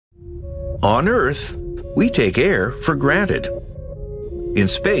On Earth, we take air for granted. In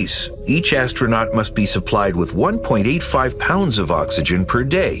space, each astronaut must be supplied with 1.85 pounds of oxygen per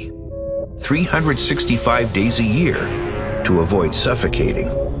day, 365 days a year, to avoid suffocating.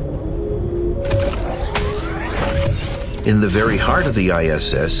 In the very heart of the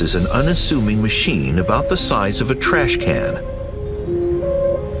ISS is an unassuming machine about the size of a trash can.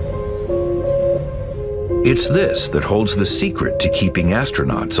 It's this that holds the secret to keeping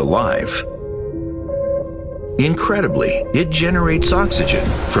astronauts alive. Incredibly, it generates oxygen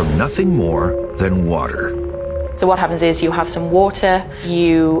from nothing more than water. So what happens is you have some water,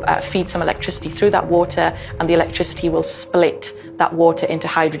 you feed some electricity through that water, and the electricity will split that water into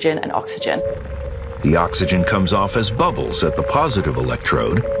hydrogen and oxygen. The oxygen comes off as bubbles at the positive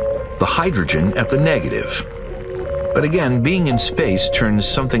electrode, the hydrogen at the negative. But again, being in space turns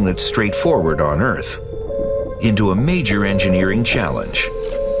something that's straightforward on Earth into a major engineering challenge.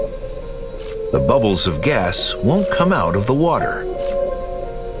 The bubbles of gas won't come out of the water.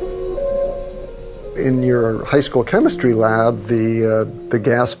 In your high school chemistry lab, the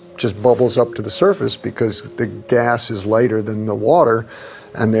gas just bubbles up to the surface because the gas is lighter than the water,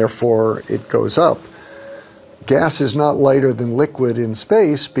 and therefore it goes up. Gas is not lighter than liquid in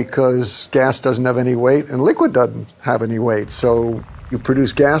space because gas doesn't have any weight and liquid doesn't have any weight. So you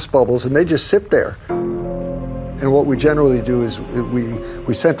produce gas bubbles and they just sit there. And what we generally do is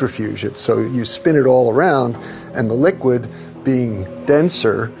we centrifuge it. So you spin it all around, and the liquid, being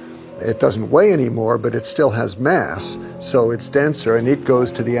denser, it doesn't weigh anymore, but it still has mass. So it's denser, and it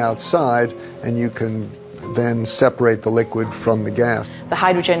goes to the outside, and you can then separate the liquid from the gas. The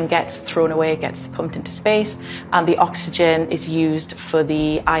hydrogen gets thrown away, gets pumped into space, and the oxygen is used for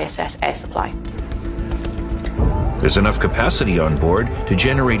the ISS air supply. There's enough capacity on board to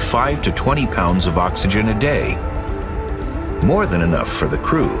generate 5 to 20 pounds of oxygen a day. More than enough for the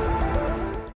crew.